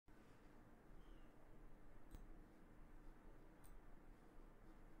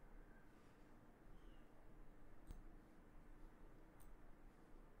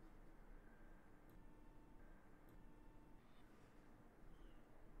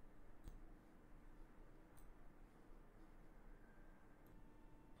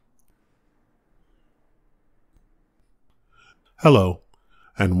Hello,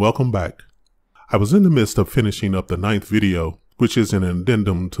 and welcome back. I was in the midst of finishing up the 9th video, which is an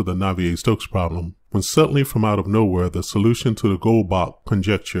addendum to the Navier-Stokes problem, when suddenly from out of nowhere the solution to the Goldbach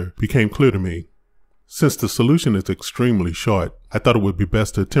conjecture became clear to me. Since the solution is extremely short, I thought it would be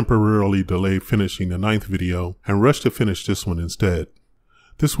best to temporarily delay finishing the 9th video and rush to finish this one instead.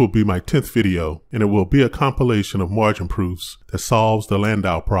 This will be my 10th video, and it will be a compilation of margin proofs that solves the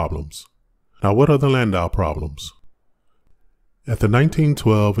Landau problems. Now, what are the Landau problems? At the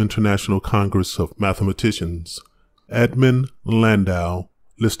 1912 International Congress of Mathematicians, Edmund Landau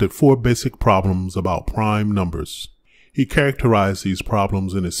listed 4 basic problems about prime numbers. He characterized these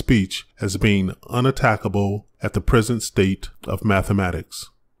problems in his speech as being unattackable at the present state of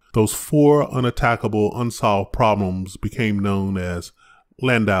mathematics. Those 4 unattackable unsolved problems became known as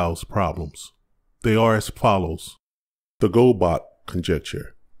Landau's problems. They are as follows. The Goldbach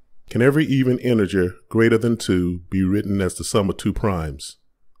Conjecture. Can every even integer greater than 2 be written as the sum of 2 primes?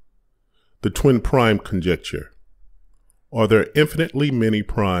 The twin prime conjecture. Are there infinitely many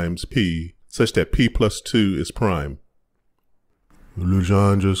primes p such that p plus 2 is prime?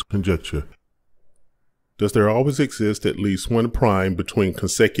 Legendre's conjecture. Does there always exist at least one prime between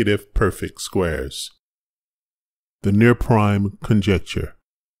consecutive perfect squares? The near prime conjecture.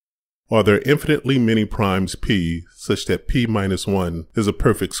 Are there infinitely many primes p such that p minus 1 is a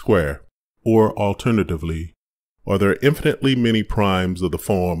perfect square? Or alternatively, are there infinitely many primes of the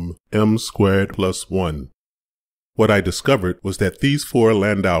form m squared plus 1? What I discovered was that these 4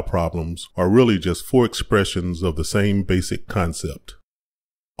 Landau problems are really just 4 expressions of the same basic concept.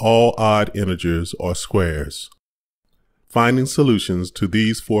 All odd integers are squares. Finding solutions to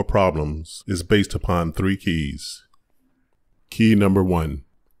these 4 problems is based upon 3 keys. Key number 1.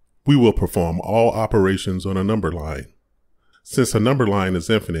 We will perform all operations on a number line. Since a number line is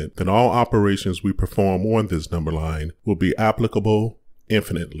infinite, then all operations we perform on this number line will be applicable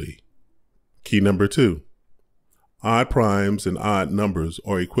infinitely. Key number 2. Odd primes and odd numbers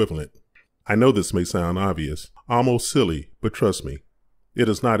are equivalent. I know this may sound obvious, almost silly, but trust me, it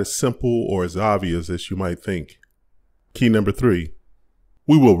is not as simple or as obvious as you might think. Key number 3.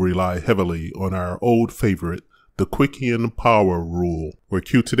 We will rely heavily on our old favorite, the Quickian power rule, where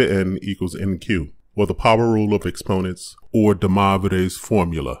q to the n equals nq, or the power rule of exponents, or de Moivre's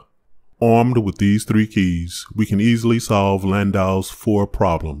formula. Armed with these 3 keys, we can easily solve Landau's 4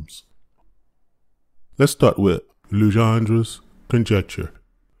 problems. Let's start with Legendre's conjecture.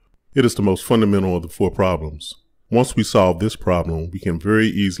 It is the most fundamental of the 4 problems. Once we solve this problem, we can very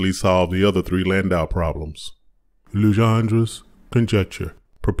easily solve the other 3 Landau problems. Legendre's conjecture,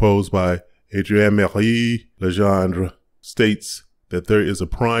 proposed by Adrien-Marie Legendre, states that there is a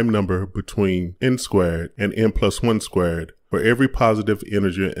prime number between n squared and n plus 1 squared for every positive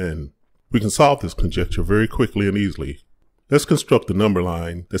integer n. We can solve this conjecture very quickly and easily. Let's construct a number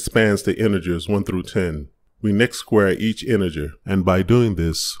line that spans the integers 1 through 10. We next square each integer, and by doing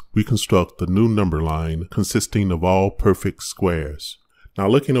this, we construct a new number line consisting of all perfect squares. Now,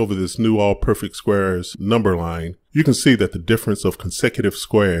 looking over this new all perfect squares number line, you can see that the difference of consecutive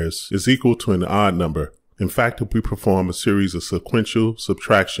squares is equal to an odd number. In fact, if we perform a series of sequential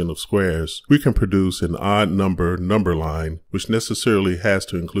subtraction of squares, we can produce an odd number line, which necessarily has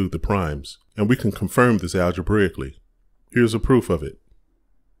to include the primes, and we can confirm this algebraically. Here's a proof of it.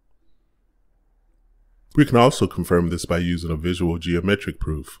 We can also confirm this by using a visual geometric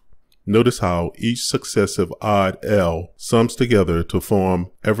proof. Notice how each successive odd L sums together to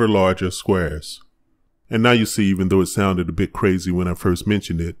form ever larger squares. And now you see, even though it sounded a bit crazy when I first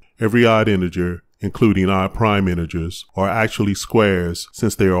mentioned it, every odd integer, including odd prime integers, are actually squares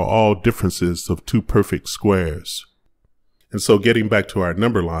since they are all differences of 2 perfect squares. And so getting back to our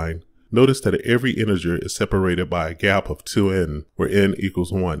number line, notice that every integer is separated by a gap of 2n, where n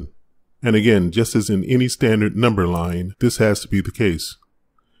equals 1. And again, just as in any standard number line, this has to be the case.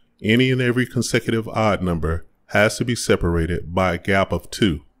 Any and every consecutive odd number has to be separated by a gap of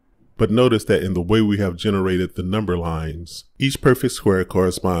 2. But notice that in the way we have generated the number lines, each perfect square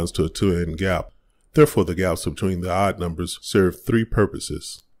corresponds to a 2n gap. Therefore, the gaps between the odd numbers serve 3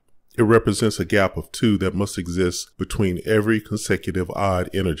 purposes. It represents a gap of 2 that must exist between every consecutive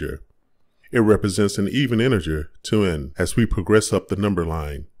odd integer. It represents an even integer, 2n, as we progress up the number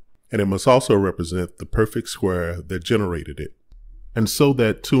line. And it must also represent the perfect square that generated it. And so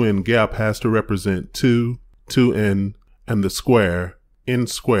that 2n gap has to represent 2, 2n, and the square, n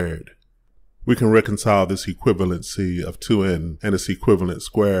squared. We can reconcile this equivalency of 2n and its equivalent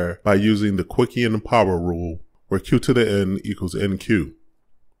square by using the Quickian power rule, where q to the n equals nq.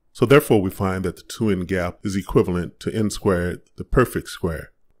 So therefore we find that the 2n gap is equivalent to n squared, the perfect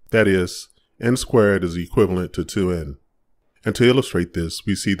square. That is, n squared is equivalent to 2n. And to illustrate this,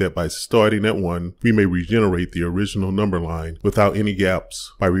 we see that by starting at 1, we may regenerate the original number line without any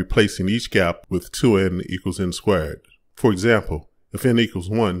gaps by replacing each gap with 2n equals n squared. For example, if n equals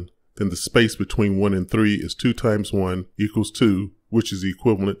 1, then the space between 1 and 3 is 2 times 1 equals 2, which is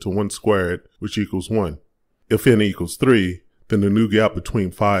equivalent to 1 squared, which equals 1. If n equals 3, then the new gap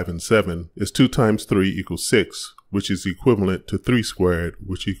between 5 and 7 is 2 times 3 equals 6, which is equivalent to 3 squared,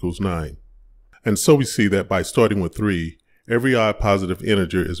 which equals 9. And so we see that by starting with 3, every odd positive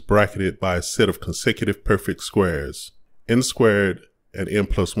integer is bracketed by a set of consecutive perfect squares, n squared and n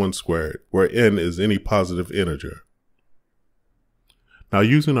plus 1 squared, where n is any positive integer. Now,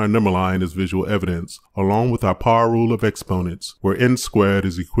 using our number line as visual evidence, along with our power rule of exponents, where n squared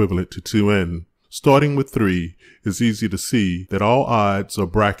is equivalent to 2n, starting with 3, it's easy to see that all odds are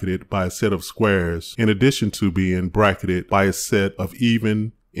bracketed by a set of squares, in addition to being bracketed by a set of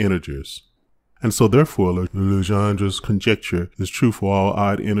even integers. And so therefore, Legendre's conjecture is true for all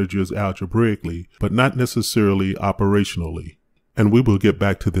odd integers algebraically, but not necessarily operationally. And we will get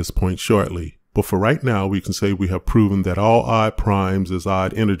back to this point shortly. But for right now, we can say we have proven that all odd primes as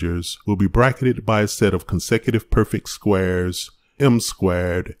odd integers will be bracketed by a set of consecutive perfect squares, m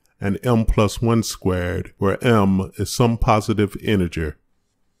squared and m plus 1 squared, where m is some positive integer.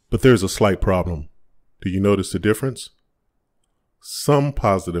 But there's a slight problem. Do you notice the difference? Some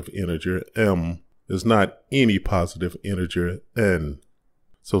positive integer, m, is not any positive integer, n.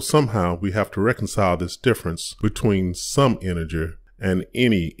 So somehow we have to reconcile this difference between some integer and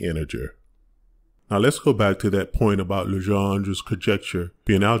any integer. Now let's go back to that point about Legendre's conjecture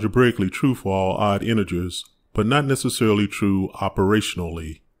being algebraically true for all odd integers, but not necessarily true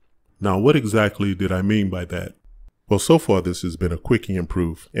operationally. Now what exactly did I mean by that? Well, so far this has been a Quickian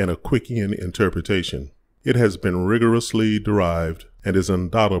proof and a Quickian interpretation. It has been rigorously derived and is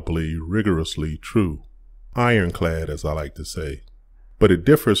undoubtedly rigorously true. Ironclad, as I like to say. But it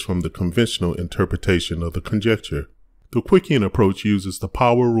differs from the conventional interpretation of the conjecture. The Quickian approach uses the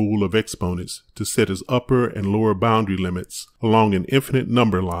power rule of exponents to set its upper and lower boundary limits along an infinite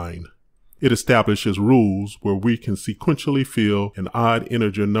number line. It establishes rules where we can sequentially fill an odd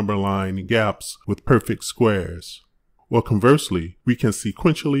integer number line gaps with perfect squares. Or conversely, we can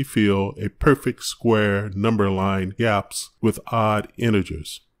sequentially fill a perfect square number line gaps with odd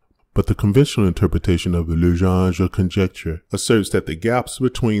integers. But the conventional interpretation of the Legendre conjecture asserts that the gaps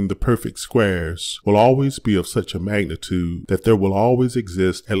between the perfect squares will always be of such a magnitude that there will always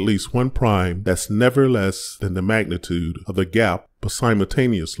exist at least one prime that's never less than the magnitude of the gap, but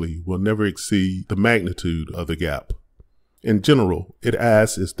simultaneously will never exceed the magnitude of the gap. In general, it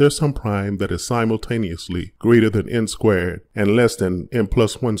asks, is there some prime that is simultaneously greater than n squared and less than n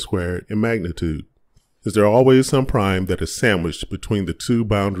plus 1 squared in magnitude? Is there always some prime that is sandwiched between the two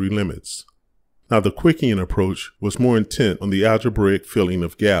boundary limits? Now, the Quickian approach was more intent on the algebraic filling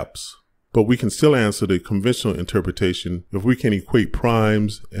of gaps, but we can still answer the conventional interpretation if we can equate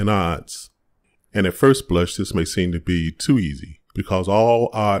primes and odds. And at first blush, this may seem to be too easy, because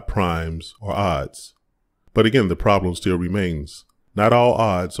all odd primes are odds. But again, the problem still remains. Not all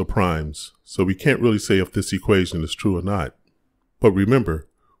odds are primes, so we can't really say if this equation is true or not. But remember,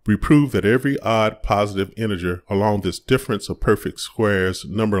 we prove that every odd positive integer along this difference of perfect squares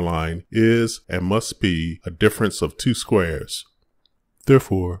number line is and must be a difference of two squares.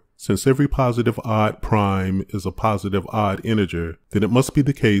 Therefore, since every positive odd prime is a positive odd integer, then it must be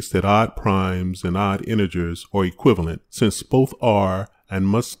the case that odd primes and odd integers are equivalent, since both are and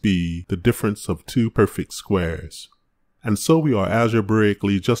must be the difference of two perfect squares. And so we are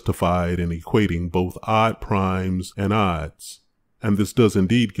algebraically justified in equating both odd primes and odds. And this does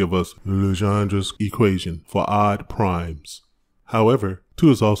indeed give us Legendre's equation for odd primes. However,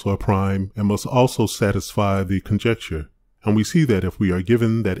 2 is also a prime and must also satisfy the conjecture. And we see that if we are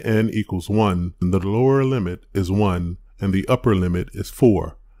given that n equals 1, then the lower limit is 1 and the upper limit is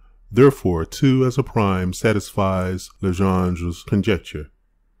 4. Therefore, 2 as a prime satisfies Legendre's conjecture.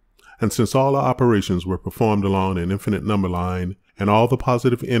 And since all the operations were performed along an infinite number line and all the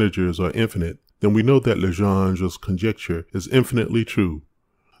positive integers are infinite, then we know that Legendre's conjecture is infinitely true.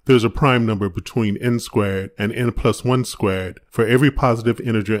 There's a prime number between n squared and n plus 1 squared for every positive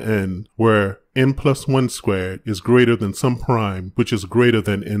integer n, where n plus 1 squared is greater than some prime which is greater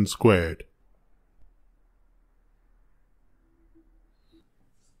than n squared.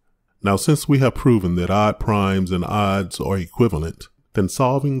 Now, since we have proven that odd primes and odds are equivalent, then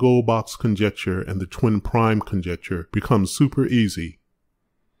solving Goldbach's conjecture and the twin prime conjecture becomes super easy.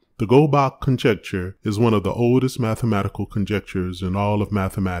 The Goldbach conjecture is one of the oldest mathematical conjectures in all of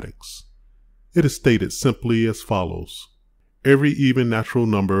mathematics. It is stated simply as follows. Every even natural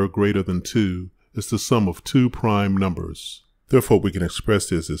number greater than 2 is the sum of two prime numbers. Therefore, we can express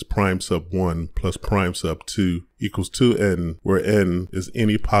this as prime sub 1 plus prime sub 2 equals 2n, where n is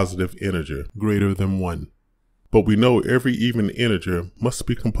any positive integer greater than 1. But we know every even integer must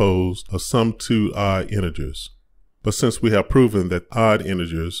be composed of some two odd integers. But since we have proven that odd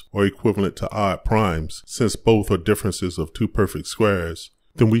integers are equivalent to odd primes, since both are differences of two perfect squares,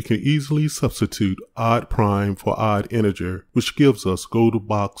 then we can easily substitute odd prime for odd integer, which gives us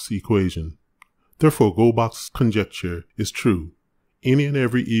Goldbach's equation. Therefore, Goldbach's conjecture is true. Any and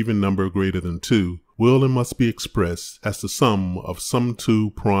every even number greater than 2 will and must be expressed as the sum of some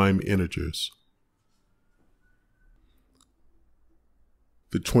two prime integers.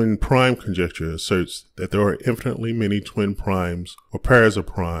 The twin prime conjecture asserts that there are infinitely many twin primes or pairs of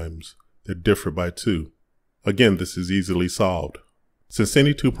primes that differ by 2. Again, this is easily solved. Since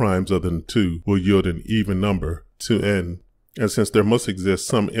any two primes other than 2 will yield an even number, 2n, and since there must exist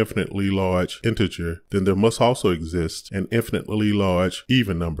some infinitely large integer, then there must also exist an infinitely large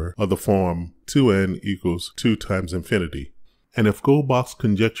even number of the form 2n equals 2 times infinity. And if Goldbach's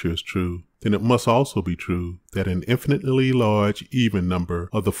conjecture is true, then it must also be true that an infinitely large even number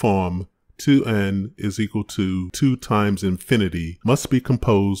of the form 2n is equal to 2 times infinity must be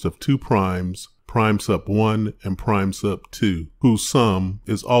composed of two primes, prime sub 1 and prime sub 2, whose sum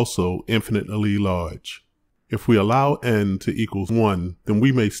is also infinitely large. If we allow n to equal 1, then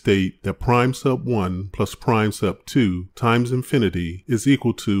we may state that prime sub 1 plus prime sub 2 times infinity is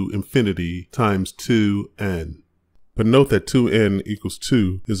equal to infinity times 2n. But note that 2n equals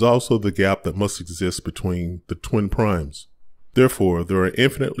 2 is also the gap that must exist between the twin primes. Therefore, there are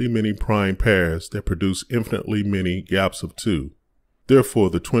infinitely many prime pairs that produce infinitely many gaps of 2. Therefore,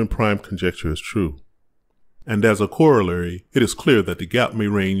 the twin prime conjecture is true. And as a corollary, it is clear that the gap may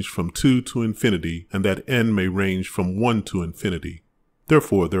range from 2 to infinity and that n may range from 1 to infinity.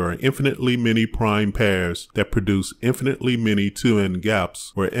 Therefore, there are infinitely many prime pairs that produce infinitely many 2n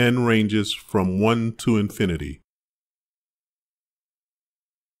gaps where n ranges from 1 to infinity.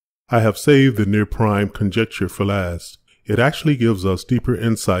 I have saved the near prime conjecture for last. It actually gives us deeper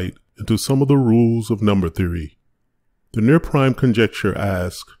insight into some of the rules of number theory. The near prime conjecture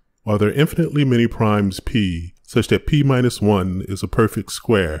asks, are there infinitely many primes p such that p minus 1 is a perfect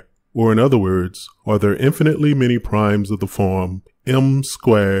square? Or in other words, are there infinitely many primes of the form m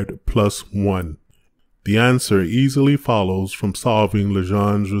squared plus 1? The answer easily follows from solving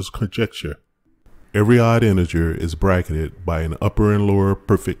Legendre's conjecture. Every odd integer is bracketed by an upper and lower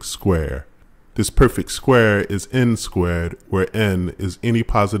perfect square. This perfect square is n squared, where n is any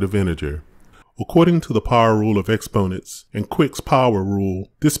positive integer. According to the power rule of exponents and Quick's power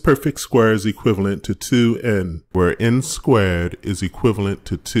rule, this perfect square is equivalent to 2n, where n squared is equivalent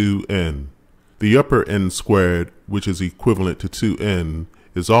to 2n. The upper n squared, which is equivalent to 2n,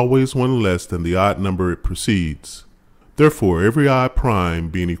 is always one less than the odd number it precedes. Therefore, every odd prime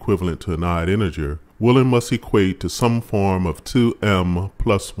being equivalent to an odd integer will and must equate to some form of 2m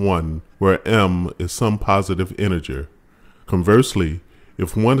plus 1, where m is some positive integer. Conversely,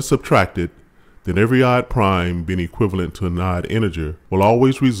 if 1 is subtracted, then every odd prime being equivalent to an odd integer will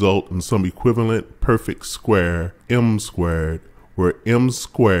always result in some equivalent perfect square m squared, where m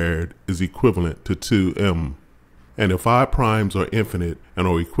squared is equivalent to 2m. And if odd primes are infinite and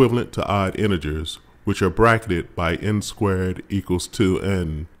are equivalent to odd integers, which are bracketed by n squared equals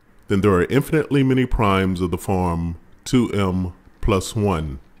 2n, then there are infinitely many primes of the form 2m plus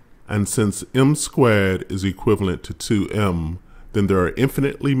 1. And since m squared is equivalent to 2m, then there are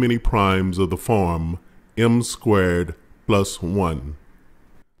infinitely many primes of the form m squared plus 1.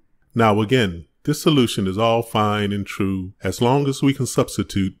 Now again, this solution is all fine and true as long as we can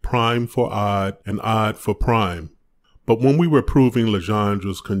substitute prime for odd and odd for prime. But when we were proving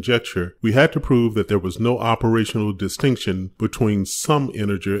Legendre's conjecture, we had to prove that there was no operational distinction between some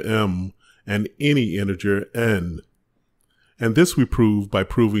integer m and any integer n. And this we proved by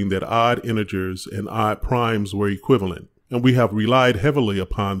proving that odd integers and odd primes were equivalent. And we have relied heavily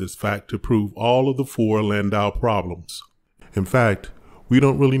upon this fact to prove all of the 4 Landau problems. In fact, we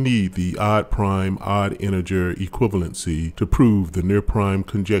don't really need the odd prime odd integer equivalency to prove the near prime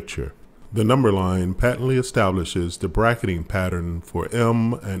conjecture. The number line patently establishes the bracketing pattern for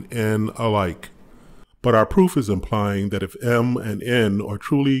m and n alike. But our proof is implying that if m and n are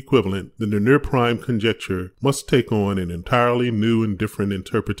truly equivalent, then the near prime conjecture must take on an entirely new and different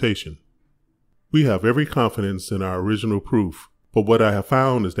interpretation. We have every confidence in our original proof, but what I have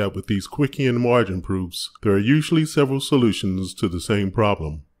found is that with these Quickian margin proofs, there are usually several solutions to the same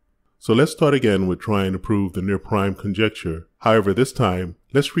problem. So let's start again with trying to prove the near prime conjecture. However, this time,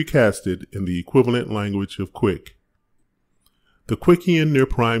 let's recast it in the equivalent language of Quick. The Quickian near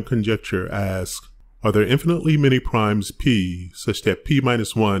prime conjecture asks, Are there infinitely many primes p such that p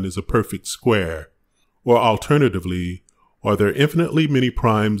minus 1 is a perfect square? Or alternatively, are there infinitely many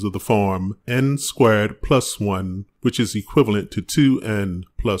primes of the form n squared plus 1, which is equivalent to 2n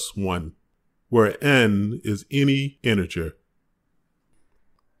plus 1, where n is any integer?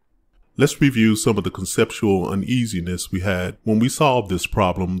 Let's review some of the conceptual uneasiness we had when we solved this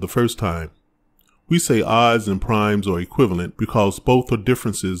problem the first time. We say odds and primes are equivalent because both are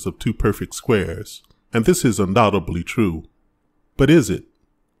differences of two perfect squares, and this is undoubtedly true. But is it?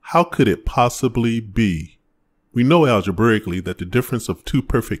 How could it possibly be? We know algebraically that the difference of two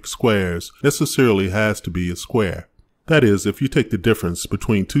perfect squares necessarily has to be a square. That is, if you take the difference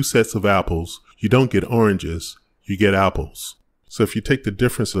between two sets of apples, you don't get oranges, you get apples. So if you take the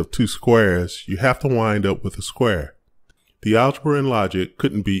difference of two squares, you have to wind up with a square. The algebra and logic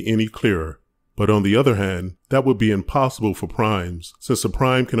couldn't be any clearer. But on the other hand, that would be impossible for primes, since a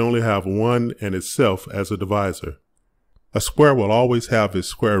prime can only have 1 and itself as a divisor. A square will always have its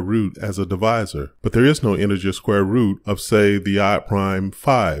square root as a divisor, but there is no integer square root of, say, the odd prime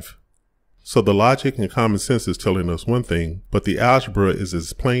 5. So the logic and common sense is telling us one thing, but the algebra is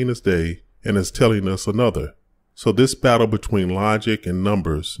as plain as day and is telling us another. So this battle between logic and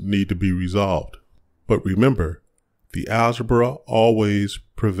numbers need to be resolved. But remember, the algebra always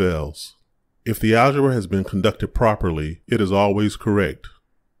prevails. If the algebra has been conducted properly, it is always correct.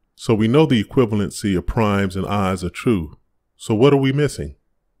 So we know the equivalency of primes and odds are true. So what are we missing?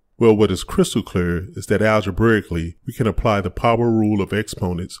 Well, what is crystal clear is that algebraically, we can apply the power rule of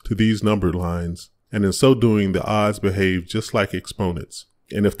exponents to these numbered lines, and in so doing, the odds behave just like exponents.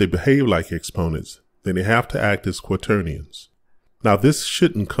 And if they behave like exponents, then they have to act as quaternions. Now this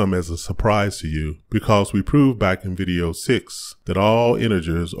shouldn't come as a surprise to you because we proved back in video 6 that all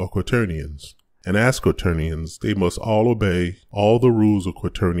integers are quaternions. And as quaternions, they must all obey all the rules of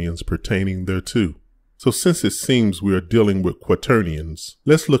quaternions pertaining thereto. So since it seems we are dealing with quaternions,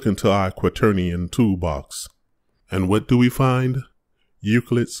 let's look into our quaternion toolbox. And what do we find?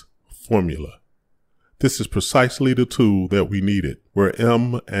 Euclid's formula. This is precisely the tool that we needed, where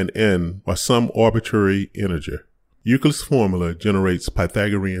m and n are some arbitrary integer. Euclid's formula generates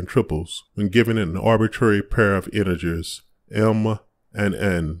Pythagorean triples when given an arbitrary pair of integers, m and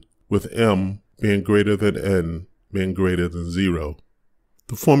n, with m being greater than n being greater than 0.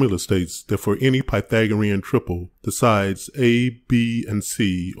 The formula states that for any Pythagorean triple, the sides a, b, and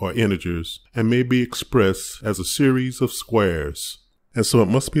c are integers and may be expressed as a series of squares. And so it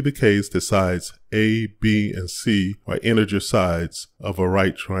must be the case that sides a, b, and c are integer sides of a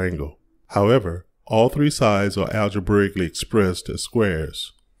right triangle. However, all three sides are algebraically expressed as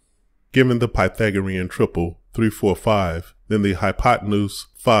squares. Given the Pythagorean triple 3, 4, 5, then the hypotenuse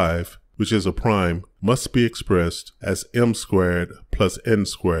 5, which is a prime, must be expressed as m squared plus n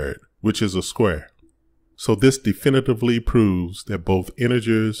squared, which is a square. So this definitively proves that both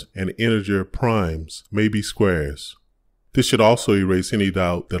integers and integer primes may be squares. This should also erase any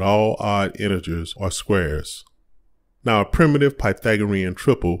doubt that all odd integers are squares. Now, a primitive Pythagorean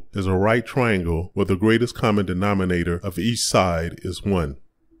triple is a right triangle where the greatest common denominator of each side is 1.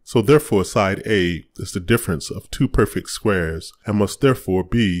 So therefore, side A is the difference of two perfect squares and must therefore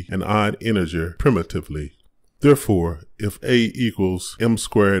be an odd integer primitively. Therefore, if A equals m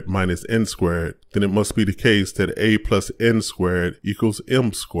squared minus n squared, then it must be the case that A plus n squared equals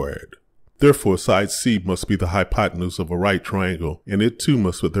m squared. Therefore, side C must be the hypotenuse of a right triangle, and it too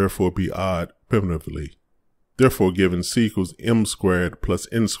must therefore be odd primitively. Therefore, given c equals m squared plus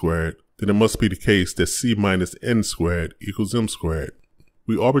n squared, then it must be the case that c minus n squared equals m squared.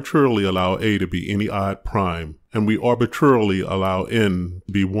 We arbitrarily allow a to be any odd prime, and we arbitrarily allow n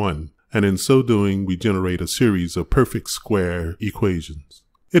to be 1, and in so doing, we generate a series of perfect square equations.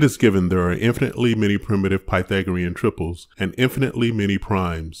 It is given there are infinitely many primitive Pythagorean triples and infinitely many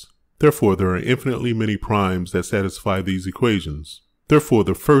primes. Therefore, there are infinitely many primes that satisfy these equations. Therefore,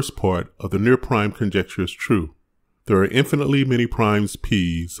 the first part of the near prime conjecture is true. There are infinitely many primes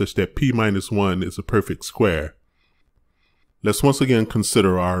p such that p minus 1 is a perfect square. Let's once again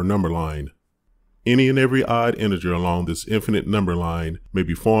consider our number line. Any and every odd integer along this infinite number line may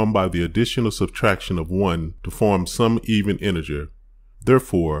be formed by the addition or subtraction of 1 to form some even integer.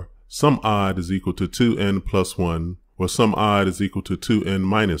 Therefore, some odd is equal to 2n plus 1, or some odd is equal to 2n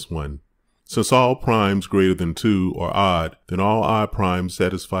minus 1. Since all primes greater than 2 are odd, then all odd primes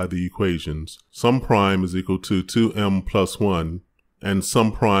satisfy the equations. Some prime is equal to 2m plus 1, and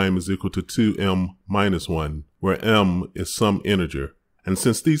some prime is equal to 2m minus 1, where m is some integer. And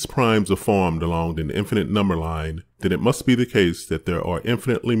since these primes are formed along an infinite number line, then it must be the case that there are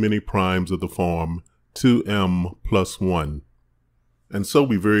infinitely many primes of the form 2m plus 1. And so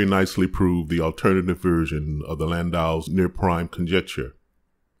we very nicely proved the alternative version of the Landau's near-prime conjecture.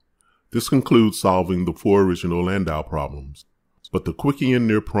 This concludes solving the 4 original Landau problems, but the Quickian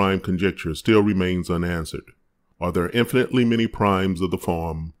near-prime conjecture still remains unanswered. Are there infinitely many primes of the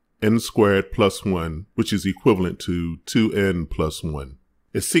form n squared plus 1, which is equivalent to 2n plus 1?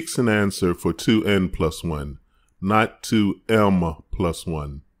 It seeks an answer for 2n plus 1, not 2m plus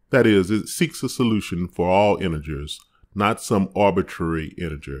 1. That is, it seeks a solution for all integers, not some arbitrary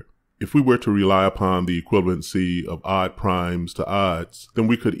integer. If we were to rely upon the equivalency of odd primes to odds, then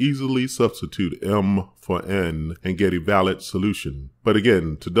we could easily substitute m for n and get a valid solution. But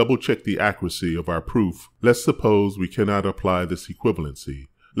again, to double check the accuracy of our proof, let's suppose we cannot apply this equivalency.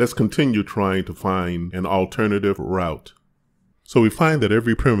 Let's continue trying to find an alternative route. So we find that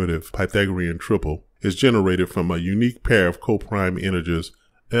every primitive Pythagorean triple is generated from a unique pair of coprime integers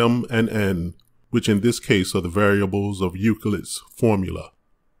m and n, which in this case are the variables of Euclid's formula.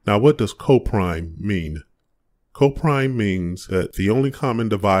 Now, what does coprime mean? Coprime means that the only common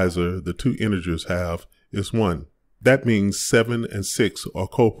divisor the two integers have is 1. That means 7 and 6 are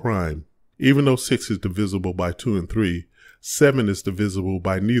coprime. Even though 6 is divisible by 2 and 3, 7 is divisible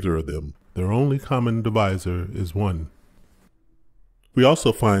by neither of them. Their only common divisor is 1. We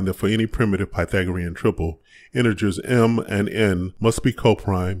also find that for any primitive Pythagorean triple, integers m and n must be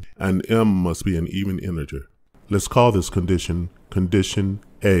coprime and m must be an even integer. Let's call this condition condition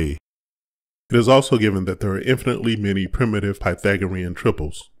A. It is also given that there are infinitely many primitive Pythagorean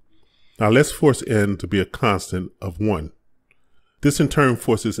triples. Now let's force n to be a constant of 1. This in turn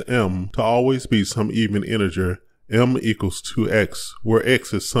forces m to always be some even integer m equals 2x, where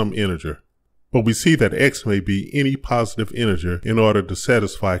x is some integer. But we see that x may be any positive integer in order to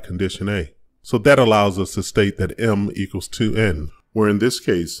satisfy condition A. So that allows us to state that m equals 2n, where in this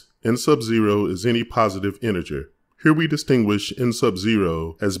case, n sub 0 is any positive integer. Here we distinguish n sub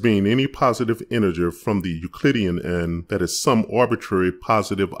 0 as being any positive integer from the Euclidean n that is some arbitrary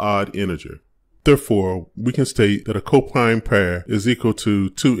positive odd integer. Therefore, we can state that a coprime pair is equal to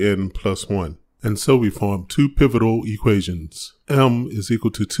 2n plus 1. And so we form two pivotal equations. M is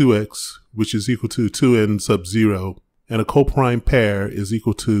equal to 2x, which is equal to 2n sub 0, and a coprime pair is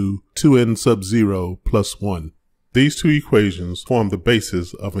equal to 2n sub 0 plus 1. These two equations form the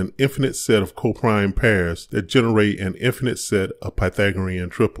basis of an infinite set of coprime pairs that generate an infinite set of Pythagorean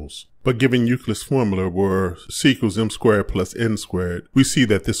triples. But given Euclid's formula where c equals m squared plus n squared, we see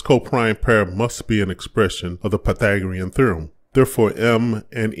that this coprime pair must be an expression of the Pythagorean theorem. Therefore, m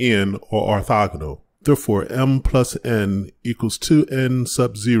and n are orthogonal. Therefore, m plus n equals 2n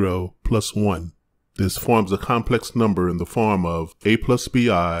sub 0 plus 1. This forms a complex number in the form of a plus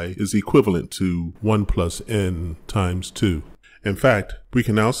bi is equivalent to 1 plus n times 2. In fact, we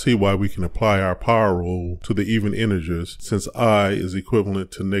can now see why we can apply our power rule to the even integers, since I is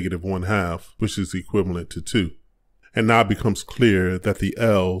equivalent to negative 1/2, which is equivalent to 2. And now it becomes clear that the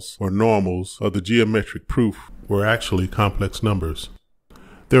L's, or normals, of the geometric proof were actually complex numbers.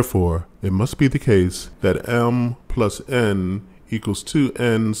 Therefore, it must be the case that m plus n equals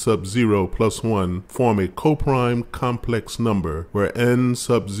 2n sub 0 plus 1 form a coprime complex number where n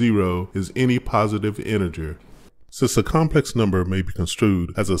sub 0 is any positive integer. Since a complex number may be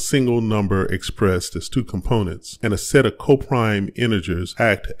construed as a single number expressed as two components, and a set of coprime integers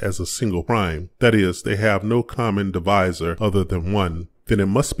act as a single prime, that is, they have no common divisor other than 1, then it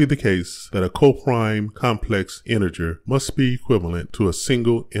must be the case that a coprime complex integer must be equivalent to a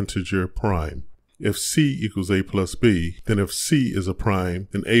single integer prime. If c equals a plus b, then if c is a prime,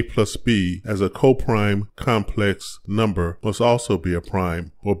 then a plus b as a coprime complex number must also be a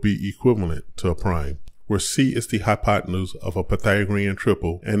prime or be equivalent to a prime, where c is the hypotenuse of a Pythagorean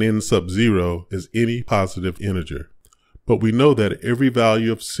triple and n sub 0 is any positive integer. But we know that every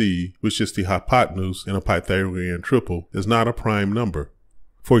value of c, which is the hypotenuse in a Pythagorean triple, is not a prime number.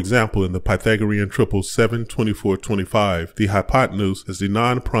 For example, in the Pythagorean triple 7, 24, 25, the hypotenuse is the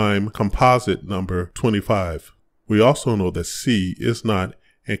non-prime composite number 25. We also know that c is not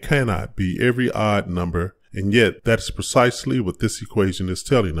and cannot be every odd number, and yet that is precisely what this equation is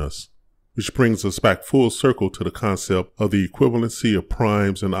telling us. Which brings us back full circle to the concept of the equivalency of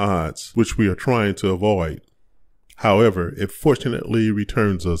primes and odds, which we are trying to avoid. However, it fortunately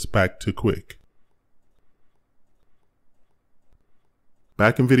returns us back to Quick.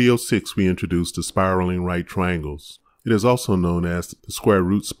 Back in video 6, we introduced the spiraling right triangles. It is also known as the square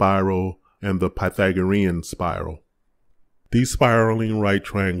root spiral and the Pythagorean spiral. These spiraling right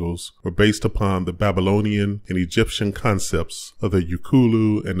triangles were based upon the Babylonian and Egyptian concepts of the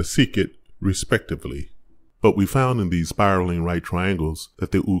Ukulu and the Sekit, respectively. But we found in these spiraling right triangles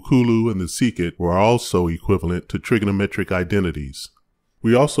that the Ukulu and the Sekit were also equivalent to trigonometric identities.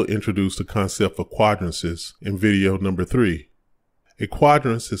 We also introduced the concept of quadrances in video number 3. A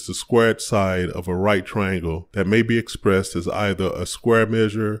quadrant is the squared side of a right triangle that may be expressed as either a square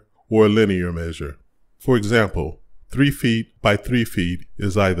measure or a linear measure. For example, 3 feet by 3 feet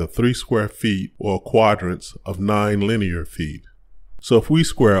is either 3 square feet or quadrants of 9 linear feet. So if we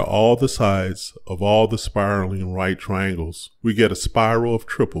square all the sides of all the spiraling right triangles, we get a spiral of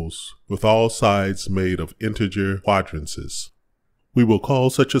triples with all sides made of integer quadrances. We will call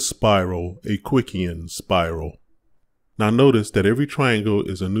such a spiral a Quickian spiral. Now notice that every triangle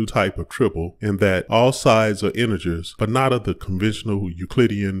is a new type of triple in that all sides are integers, but not of the conventional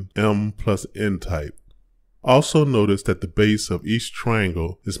Euclidean m plus n type. Also notice that the base of each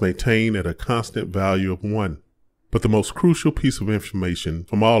triangle is maintained at a constant value of 1. But the most crucial piece of information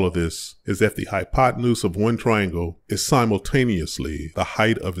from all of this is that the hypotenuse of one triangle is simultaneously the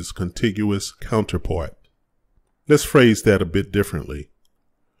height of its contiguous counterpart. Let's phrase that a bit differently.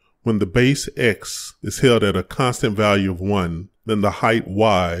 When the base x is held at a constant value of 1, then the height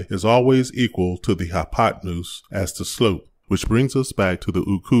y is always equal to the hypotenuse as the slope, which brings us back to the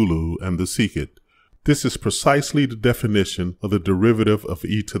ukulu and the secant. This is precisely the definition of the derivative of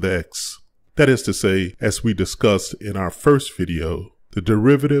e to the x. That is to say, as we discussed in our first video, the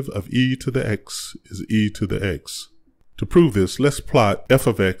derivative of e to the x is e to the x. To prove this, let's plot f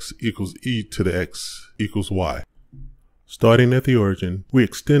of x equals e to the x equals y. Starting at the origin, we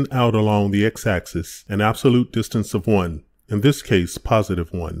extend out along the x-axis an absolute distance of 1, in this case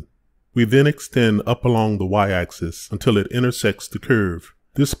positive 1. We then extend up along the y-axis until it intersects the curve.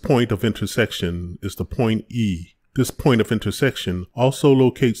 This point of intersection is the point E. This point of intersection also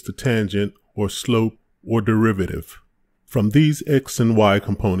locates the tangent or slope or derivative. From these x and y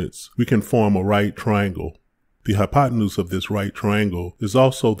components, we can form a right triangle. The hypotenuse of this right triangle is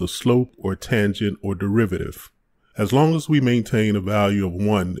also the slope or tangent or derivative. As long as we maintain a value of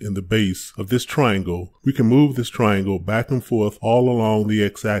 1 in the base of this triangle, we can move this triangle back and forth all along the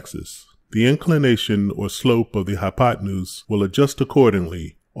x-axis. The inclination or slope of the hypotenuse will adjust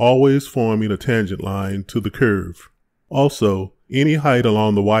accordingly, always forming a tangent line to the curve. Also, any height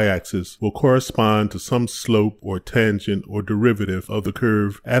along the y-axis will correspond to some slope or tangent or derivative of the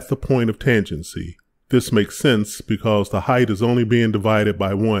curve at the point of tangency. This makes sense because the height is only being divided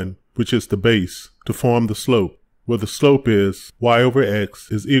by 1, which is the base, to form the slope, where the slope is y over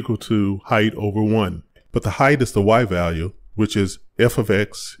x is equal to height over 1. But the height is the y value, which is f of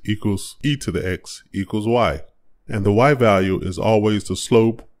x equals e to the x equals y. And the y value is always the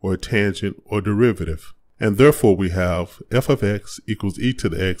slope or tangent or derivative. And therefore we have f of x equals e to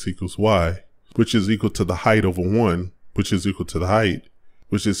the x equals y, which is equal to the height over 1, which is equal to the height,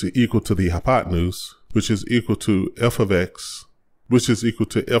 which is equal to the hypotenuse, which is equal to f of x, which is equal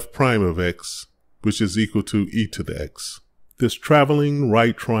to f prime of x, which is equal to e to the x. This traveling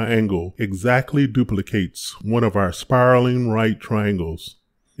right triangle exactly duplicates one of our spiraling right triangles.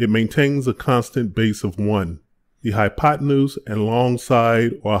 It maintains a constant base of 1. The hypotenuse and long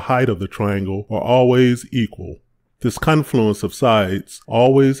side or height of the triangle are always equal. This confluence of sides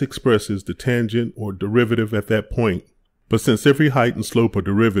always expresses the tangent or derivative at that point. But since every height and slope are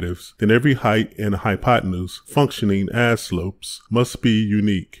derivatives, then every height and hypotenuse functioning as slopes must be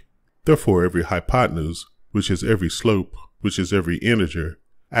unique. Therefore, every hypotenuse, which is every slope, which is every integer,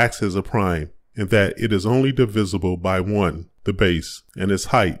 acts as a prime, in that it is only divisible by 1, the base, and its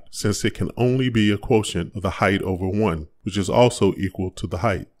height, since it can only be a quotient of the height over 1, which is also equal to the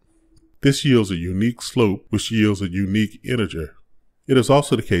height. This yields a unique slope, which yields a unique integer. It is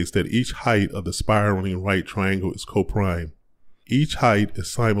also the case that each height of the spiraling right triangle is coprime. Each height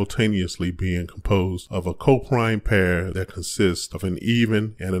is simultaneously being composed of a coprime pair that consists of an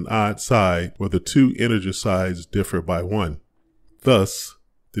even and an odd side where the two integer sides differ by 1. Thus,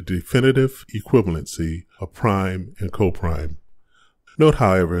 the definitive equivalency of prime and coprime. Note,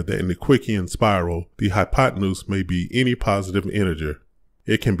 however, that in the Quickian spiral, the hypotenuse may be any positive integer.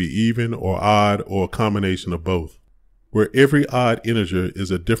 It can be even or odd or a combination of both. Where every odd integer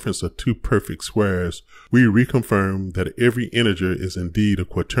is a difference of two perfect squares, we reconfirm that every integer is indeed a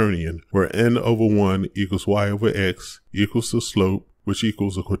quaternion, where n over 1 equals y over x equals the slope, which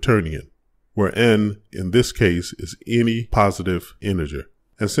equals a quaternion, where n, in this case, is any positive integer.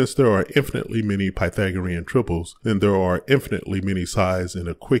 And since there are infinitely many Pythagorean triples, then there are infinitely many sides in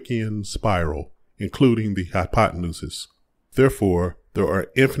a Quickian spiral, including the hypotenuses. Therefore, there are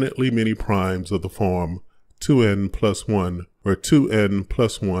infinitely many primes of the form 2n plus 1, where 2n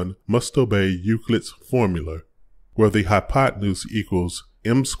plus 1 must obey Euclid's formula, where the hypotenuse equals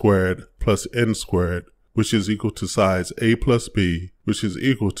m squared plus n squared, which is equal to sides a plus b, which is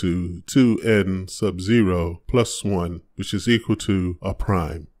equal to 2n sub 0 plus 1, which is equal to a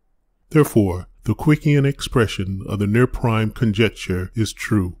prime. Therefore, the Quickian expression of the near-prime conjecture is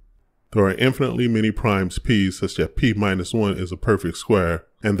true. There are infinitely many primes p such that p minus 1 is a perfect square,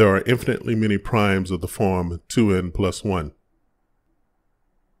 and there are infinitely many primes of the form 2n plus 1.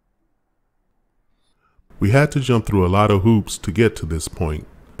 We had to jump through a lot of hoops to get to this point,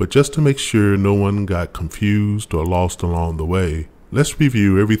 but just to make sure no one got confused or lost along the way, let's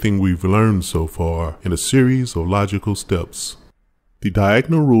review everything we've learned so far in a series of logical steps. The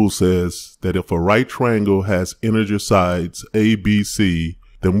diagonal rule says that if a right triangle has integer sides a, b, c,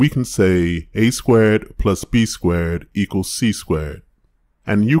 then we can say a squared plus b squared equals c squared.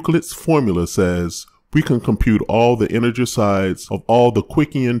 And Euclid's formula says we can compute all the integer sides of all the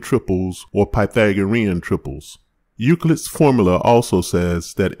Quickian triples or Pythagorean triples. Euclid's formula also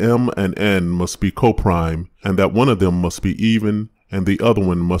says that m and n must be coprime and that one of them must be even and the other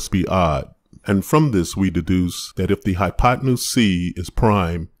one must be odd. And from this we deduce that if the hypotenuse c is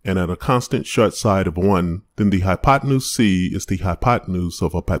prime and at a constant short side of 1, then the hypotenuse c is the hypotenuse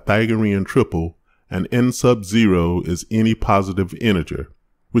of a Pythagorean triple and n sub 0 is any positive integer,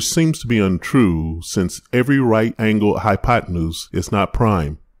 which seems to be untrue since every right-angled hypotenuse is not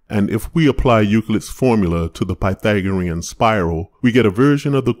prime. And if we apply Euclid's formula to the Pythagorean spiral, we get a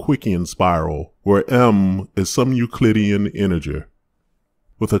version of the Quickian spiral where m is some Euclidean integer.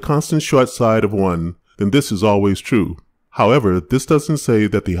 With a constant short side of 1, then this is always true. However, this doesn't say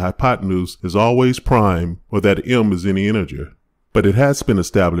that the hypotenuse is always prime or that m is any integer. But it has been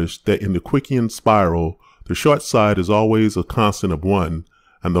established that in the Quickian spiral, the short side is always a constant of 1,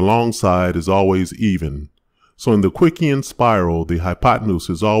 and the long side is always even. So in the Quickian spiral, the hypotenuse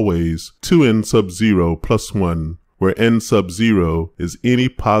is always 2n sub 0 plus 1, where n sub 0 is any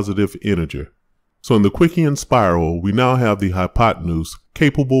positive integer. So in the Quickian spiral, we now have the hypotenuse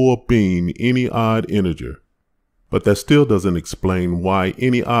capable of being any odd integer. But that still doesn't explain why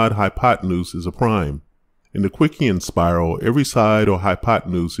any odd hypotenuse is a prime. In the Quickian spiral, every side or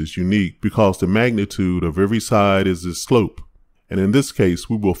hypotenuse is unique because the magnitude of every side is its slope. And in this case,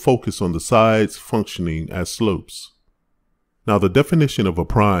 we will focus on the sides functioning as slopes. Now, the definition of a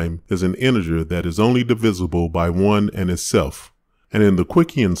prime is an integer that is only divisible by 1 and itself. And in the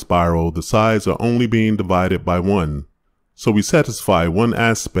Quickian spiral, the sides are only being divided by 1. So we satisfy one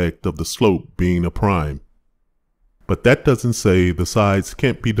aspect of the slope being a prime. But that doesn't say the sides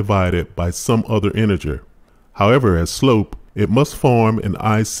can't be divided by some other integer. However, as slope, it must form an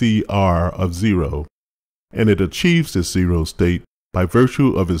ICR of 0. And it achieves this 0 state by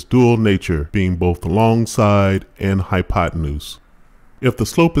virtue of its dual nature being both long side and hypotenuse. If the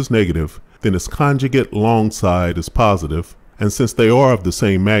slope is negative, then its conjugate long side is positive, and since they are of the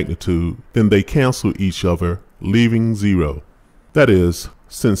same magnitude, then they cancel each other, leaving 0. That is,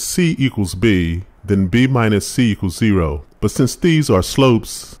 since c equals b, then b minus c equals 0. But since these are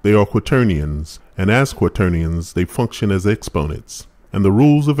slopes, they are quaternions, and as quaternions, they function as exponents. And the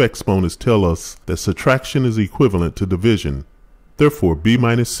rules of exponents tell us that subtraction is equivalent to division. Therefore, b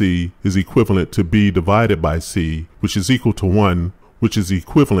minus c is equivalent to b divided by c, which is equal to 1, which is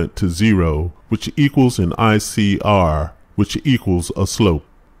equivalent to 0, which equals an ICR, which equals a slope.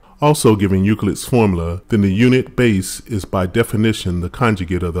 Also, given Euclid's formula, then the unit base is by definition the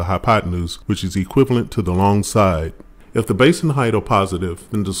conjugate of the hypotenuse, which is equivalent to the long side. If the base and height are positive,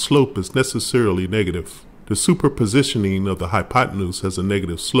 then the slope is necessarily negative. The superpositioning of the hypotenuse as a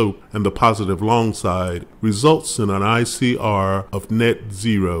negative slope and the positive long side results in an ICR of net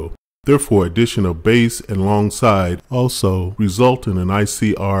 0. Therefore, addition of base and long side also result in an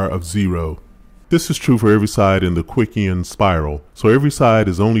ICR of 0. This is true for every side in the Quickian spiral, so every side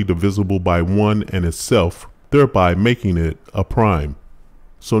is only divisible by 1 and itself, thereby making it a prime.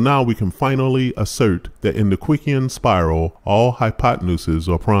 So now we can finally assert that in the Quickian spiral, all hypotenuses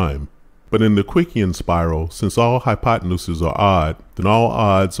are prime. But in the Quickian spiral, since all hypotenuses are odd, then all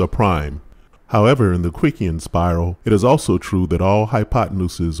odds are prime. However, in the Quickian spiral, it is also true that all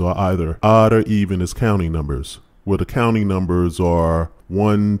hypotenuses are either odd or even as counting numbers, where the counting numbers are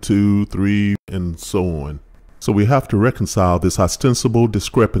 1, 2, 3, and so on. So we have to reconcile this ostensible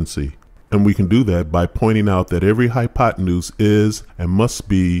discrepancy. And we can do that by pointing out that every hypotenuse is and must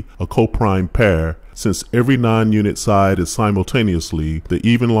be a coprime pair, since every non-unit side is simultaneously the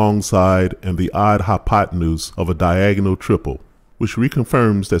even long side and the odd hypotenuse of a diagonal triple, which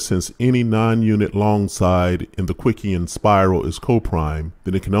reconfirms that since any non-unit long side in the Quickian spiral is coprime,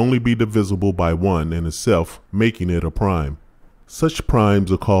 then it can only be divisible by 1 in itself, making it a prime. Such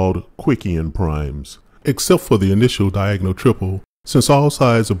primes are called Quickian primes, except for the initial diagonal triple, Since all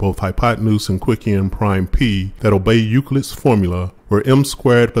sides of both hypotenuse and Quickian prime p that obey Euclid's formula, where m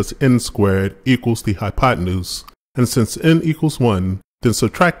squared plus n squared equals the hypotenuse, and since n equals 1, then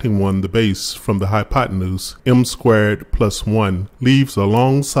subtracting 1 the base from the hypotenuse, m squared plus 1, leaves a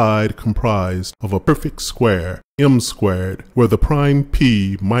long side comprised of a perfect square, m squared, where the prime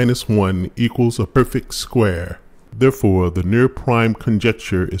p minus 1 equals a perfect square. Therefore, the near prime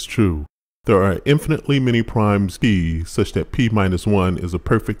conjecture is true. There are infinitely many primes p such that p minus 1 is a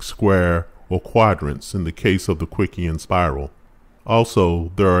perfect square or quadrants in the case of the Quickian spiral.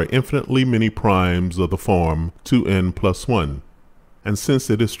 Also, there are infinitely many primes of the form 2n plus 1. And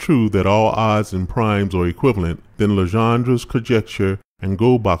since it is true that all odds and primes are equivalent, then Legendre's conjecture and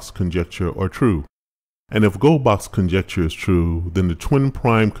Goldbach's conjecture are true. And if Goldbach's conjecture is true, then the twin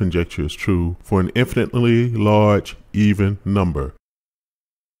prime conjecture is true for an infinitely large even number.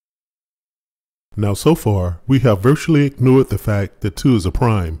 Now so far, we have virtually ignored the fact that 2 is a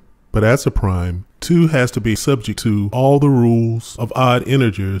prime. But as a prime, 2 has to be subject to all the rules of odd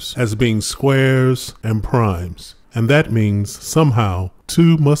integers as being squares and primes. And that means, somehow,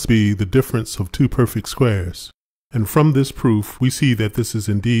 2 must be the difference of 2 perfect squares. And from this proof, we see that this is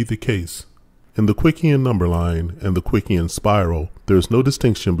indeed the case. In the Quickian number line and the Quickian spiral, there is no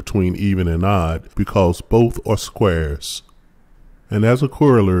distinction between even and odd because both are squares. And as a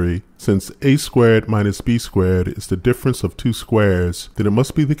corollary, since a squared minus b squared is the difference of 2 squares, then it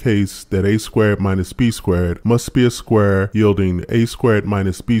must be the case that a squared minus b squared must be a square yielding a squared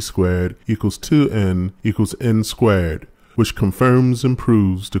minus b squared equals 2n equals n squared, which confirms and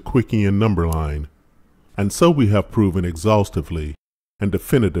proves the Quickian number line. And so we have proven exhaustively and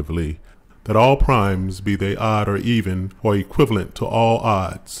definitively that all primes, be they odd or even, are equivalent to all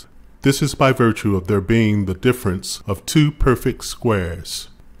odds. This is by virtue of there being the difference of 2 perfect squares.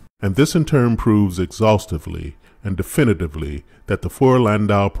 And this in turn proves exhaustively and definitively that the 4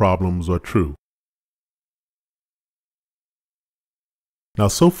 Landau problems are true. Now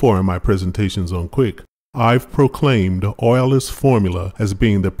so far in my presentations on Quick, I've proclaimed Euler's formula as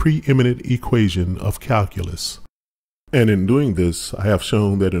being the preeminent equation of calculus. And in doing this, I have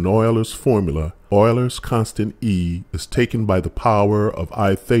shown that in Euler's formula, Euler's constant E is taken by the power of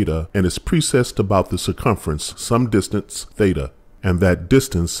I theta and is precessed about the circumference some distance theta, and that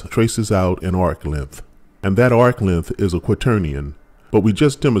distance traces out an arc length. And that arc length is a quaternion. But we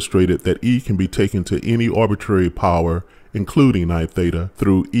just demonstrated that E can be taken to any arbitrary power, including I theta,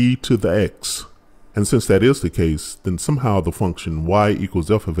 through e to the x. And since that is the case, then somehow the function y equals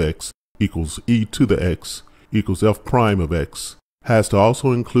f of x equals e to the x equals f prime of x has to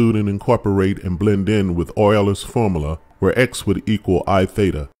also include and incorporate and blend in with Euler's formula, where x would equal I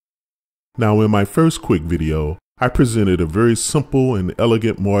theta. Now in my first Quick video, I presented a very simple and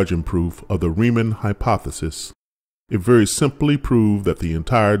elegant margin proof of the Riemann hypothesis. It very simply proved that the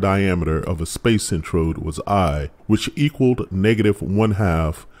entire diameter of a space centroid was I, which equaled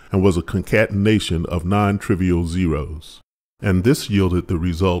 -1/2 and was a concatenation of non-trivial zeros. And this yielded the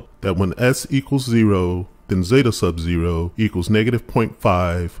result that when s equals 0, then zeta sub 0 equals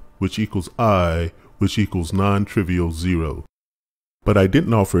 -0.5, which equals I, which equals non-trivial 0. But I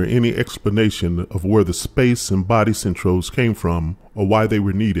didn't offer any explanation of where the space and body centroids came from or why they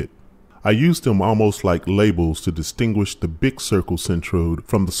were needed. I used them almost like labels to distinguish the big circle centroid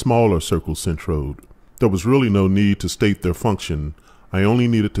from the smaller circle centroid. There was really no need to state their function. I only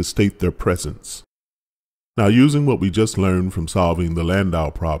needed to state their presence. Now, using what we just learned from solving the Landau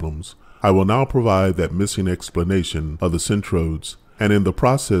problems, I will now provide that missing explanation of the centroids, and in the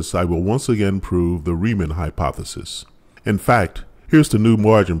process I will once again prove the Riemann hypothesis. In fact, here's the new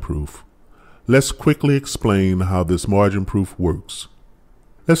margin proof. Let's quickly explain how this margin proof works.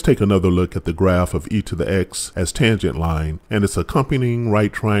 Let's take another look at the graph of e to the x as tangent line and its accompanying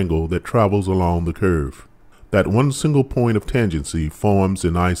right triangle that travels along the curve. That one single point of tangency forms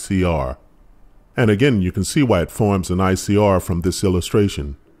an ICR. And again, you can see why it forms an ICR from this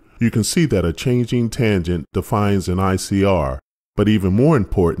illustration. You can see that a changing tangent defines an ICR, but even more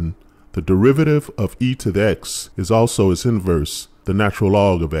important, the derivative of e to the x is also its inverse, the natural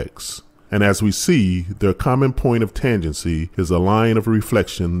log of x. And as we see, their common point of tangency is a line of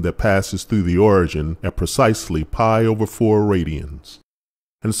reflection that passes through the origin at precisely pi/4 radians.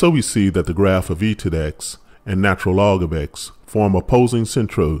 And so we see that the graph of e to the x and natural log of x form opposing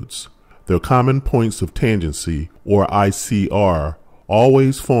centroids, their common points of tangency, or ICR,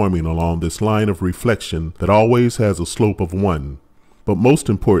 always forming along this line of reflection that always has a slope of 1. But most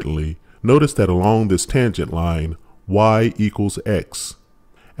importantly, notice that along this tangent line, y equals x.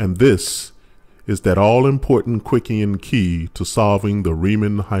 And this is that all-important Quickian key to solving the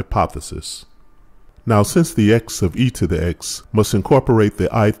Riemann hypothesis. Now, since the x of e to the x must incorporate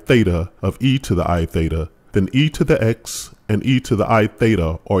the I theta of e to the I theta, then e to the x and e to the I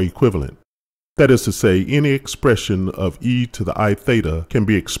theta are equivalent. That is to say, any expression of e to the I theta can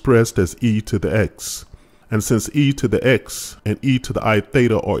be expressed as e to the x. And since e to the x and e to the I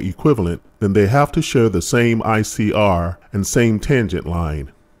theta are equivalent, then they have to share the same ICR and same tangent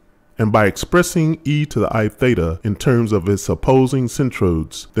line. And by expressing e to the I theta in terms of its opposing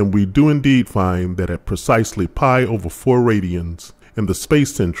centroids, then we do indeed find that at precisely pi over 4 radians in the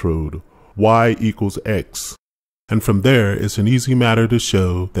space centroid, y equals x. And from there, it's an easy matter to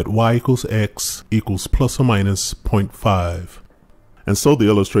show that y equals x equals plus or minus 0.5. And so the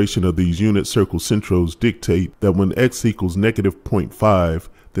illustration of these unit circle centroids dictate that when x equals negative 0.5,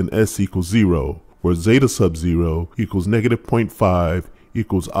 then s equals 0, where zeta sub 0 equals negative 0.5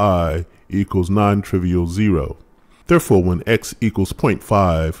 equals I equals non-trivial 0. Therefore, when x equals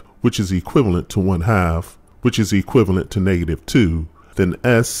 0.5, which is equivalent to 1/2, which is equivalent to negative 2, then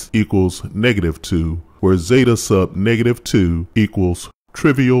s equals negative 2, where zeta sub negative 2 equals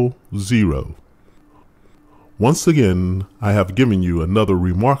trivial 0. Once again, I have given you another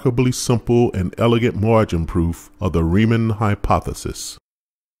remarkably simple and elegant margin proof of the Riemann hypothesis.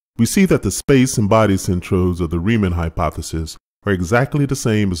 We see that the space and body centroids of the Riemann hypothesis are exactly the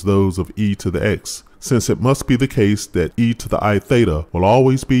same as those of e to the x, since it must be the case that e to the I theta will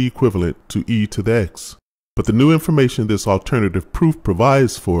always be equivalent to e to the x. But the new information this alternative proof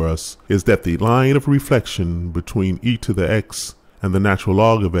provides for us is that the line of reflection between e to the x and the natural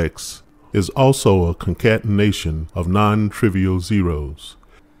log of x is also a concatenation of non-trivial zeros.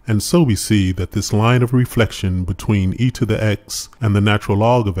 And so we see that this line of reflection between e to the x and the natural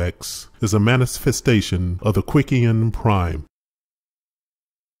log of x is a manifestation of the Quickian prime.